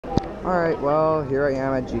Alright, well, here I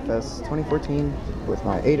am at G-Fest 2014 with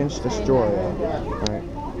my 8-inch Destroyer.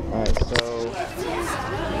 Alright, so we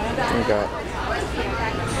got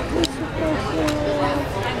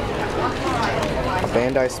a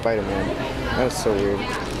Bandai Spider-Man. That is so weird.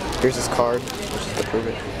 Here's his card, which is to prove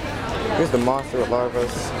it. Here's the Mothra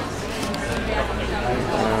Larvas.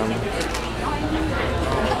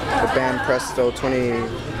 The Band Presto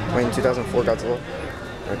 2004 Godzilla.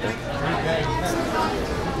 Right there.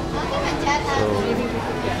 So,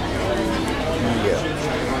 yeah.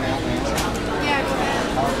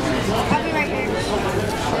 I'll be right here.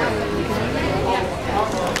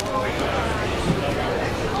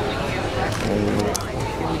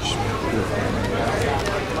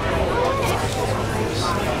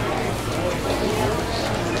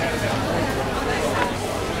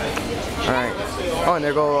 Alright. Oh, and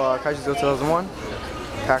there go Kaiju 2001,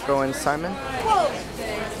 Paco and Simon. Whoa!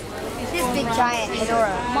 This big giant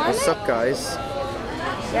Ghidorah. What's up, guys?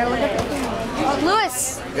 Yeah, look at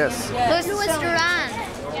Louis! Yes. Louis Duran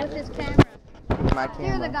with his camera. My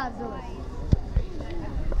Here are the camera. Godzilla.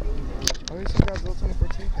 Oh, here's some Godzilla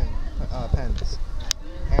 2014 pens.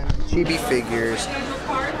 And chibi figures.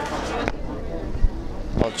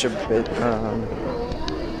 Ultra bit.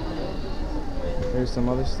 Here's some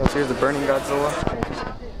other stuff. Here's the Burning Godzilla.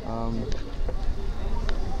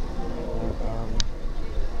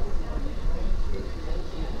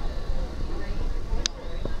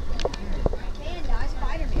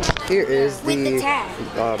 Here is the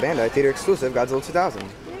Bandai Theater exclusive Godzilla 2000.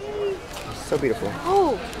 So beautiful.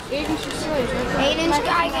 Oh, 8-inch destroyer. 8-inch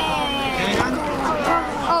Gigan.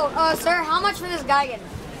 Oh, sir, how much for this Gigan?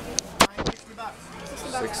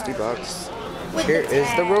 $60. Here is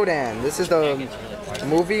the Rodan. This is the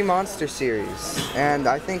movie monster series, and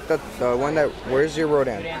I think that the one that. Where's your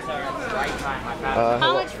Rodan?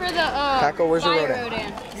 How much for the Paco, where's your fire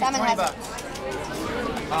Rodan? Simon has it.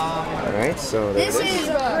 Alright, so there This it is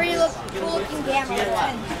a pretty cool looking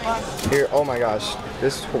camera. Here, oh my gosh,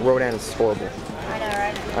 this Rodan is horrible. I know,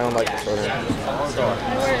 right? I don't like this Rodan.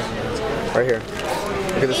 Right here.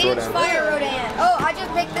 Look at this 8-inch Rodan. fire Rodan. Oh, I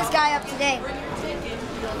just picked this guy up today.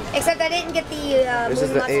 Except I didn't get the. This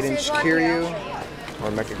is the 8-inch Kiryu, Yeah.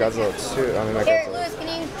 or Mechagodzilla 2. I mean, Here, Mechagodzilla Louis, can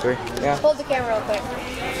you 3. Yeah. hold the camera real quick?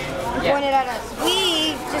 Point it at us.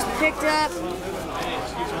 We just picked up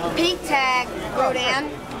Pink Tag Rodan,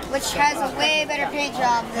 which has a way better paint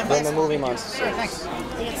job than Then this the movie monster series.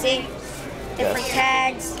 You can see different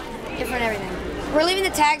tags, different everything. We're leaving the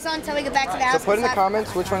tags on until we get back to the house. So put in the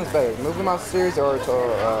comments which one's better, movie monster series or So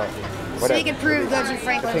whatever. we can prove Goji The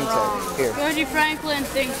Franklin pink wrong. tag. Here. Georgie Franklin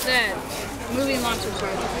thinks that movie monsters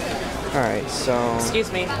are. Alright, so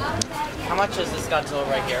Excuse me. How much is this Godzilla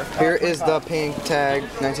right here? here is the pink tag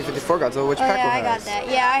 1954 Godzilla, which Oh Paco yeah, I has. got that.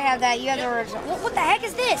 Yeah, I have that. You have the original. What the heck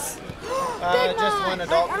is this? Pigmon. Just one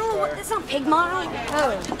adult I don't know what this is on Pigmon.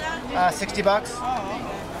 Oh. $60.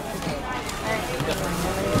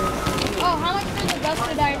 Oh, how much for the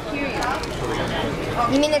Dusted Iron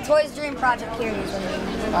Kiryu? You mean the Toys Dream Project here?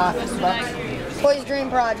 $50. Toys Dream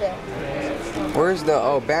Project. Where's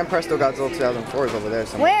the Band Presto Godzilla 2004 is over there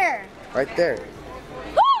somewhere. Where? Right there.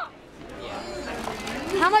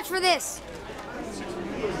 How much for this?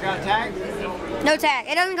 Got a tag? No tag.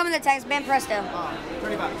 It doesn't come in the tags. Band Presto.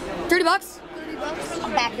 $30. 30 bucks?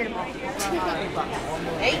 I'm back here tomorrow.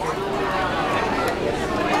 $8?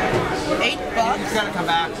 He's gotta come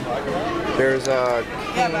back. There's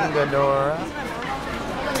King Ghidorah.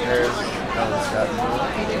 There's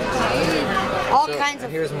All kinds of.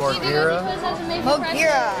 here's Mogira,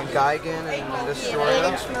 Mogira. and Gigan, and Destroyer.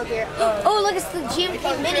 8-inch Mogira. Oh, look, it's the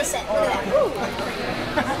GMK mini set. Look at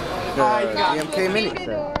that. The GMK mini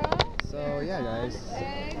set. So yeah, guys.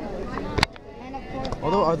 And of course,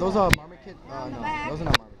 Although are those marmot kits? No, those are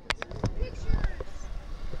not marmot kits.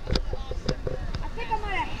 I think I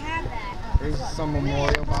might have had that. There's some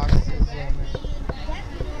memorial boxes.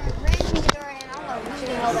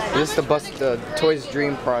 This is the Toys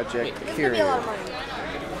Dream Project. This could Here. be a lot of money.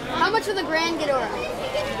 How much for the Grand Ghidorah?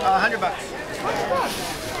 $100.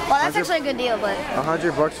 Well, that's actually a good deal, but.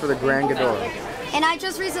 $100 for the Grand Ghidorah. And I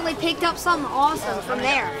just recently picked up something awesome from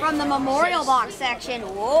there, from the memorial box section.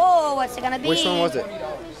 Whoa, what's it gonna be? Which one was it?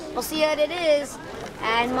 We'll see what it is.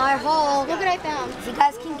 And my haul. Look what I found. If you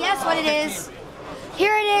guys can guess what it is.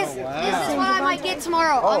 Here it is. Oh, wow. This is what I might get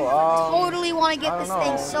tomorrow. I totally want to get this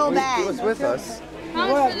thing so He bad. was with us. How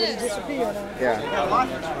much for this? Yeah.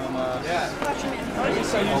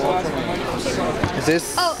 Is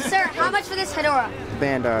this Oh, sir, how much for this Ghidorah?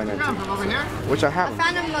 Bandai 19? Over here? Which I I haven't.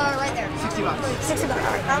 found him right there. $60. $60. All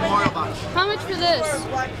right. Memorial box. How much for this?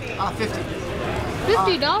 $50.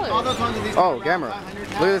 $50. All those ones are these. Oh, Gamera. 500.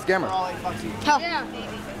 Look at this camera. Oh. Yeah.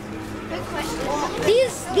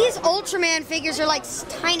 These Ultraman figures are like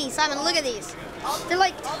tiny. Simon, look at these. They're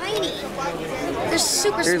like tiny. They're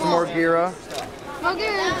super Here's small. more Gira.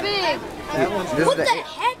 Mogira is big. This What is the the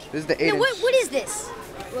heck? This is the 8 No, inch. what is this?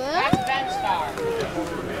 That's Ben Star.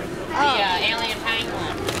 The alien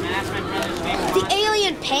penguin. That's my brother's favorite. The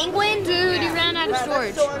alien penguin? Dude, you ran out of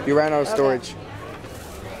storage. You ran out of storage.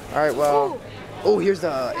 All right, well. Oh, here's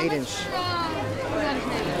the 8 inch.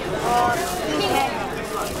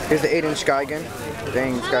 Here's the 8 inch guy again.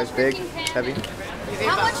 Dang, this guy's big, heavy.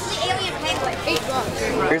 How much is the alien penguin?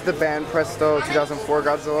 $8. Here's the Band Presto 2004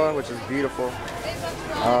 Godzilla, which is beautiful.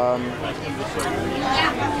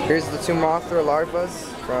 Here's the two Mothra larvas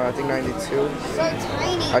from I think '92. So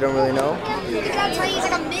tiny. I don't really know. Look how tiny. He's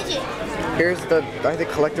like a midget. Here's the I think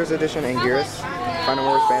collector's edition Anguirus, Final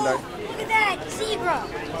Wars Bandai. Look at that zebra.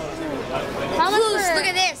 How much Goose, for, look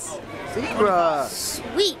at this. Zebra.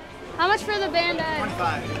 Sweet. how much for the Bandai?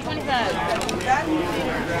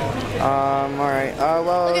 25. All right.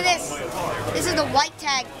 Well. Look at this. This is the white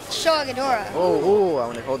tag Showa. Oh, I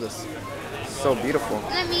want to hold this. So beautiful.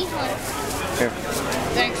 Let me one. Here.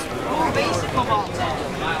 Thanks.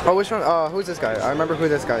 Oh, which one? Who's this guy? I remember who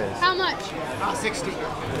this guy is. How much? 60. $60.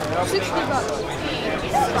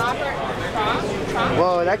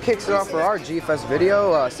 Well, that kicks it off for our G-Fest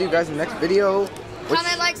video. See you guys in the next video.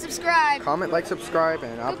 Comment, like, subscribe. Comment, like, subscribe,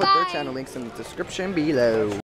 and I'll put their channel links in the description below.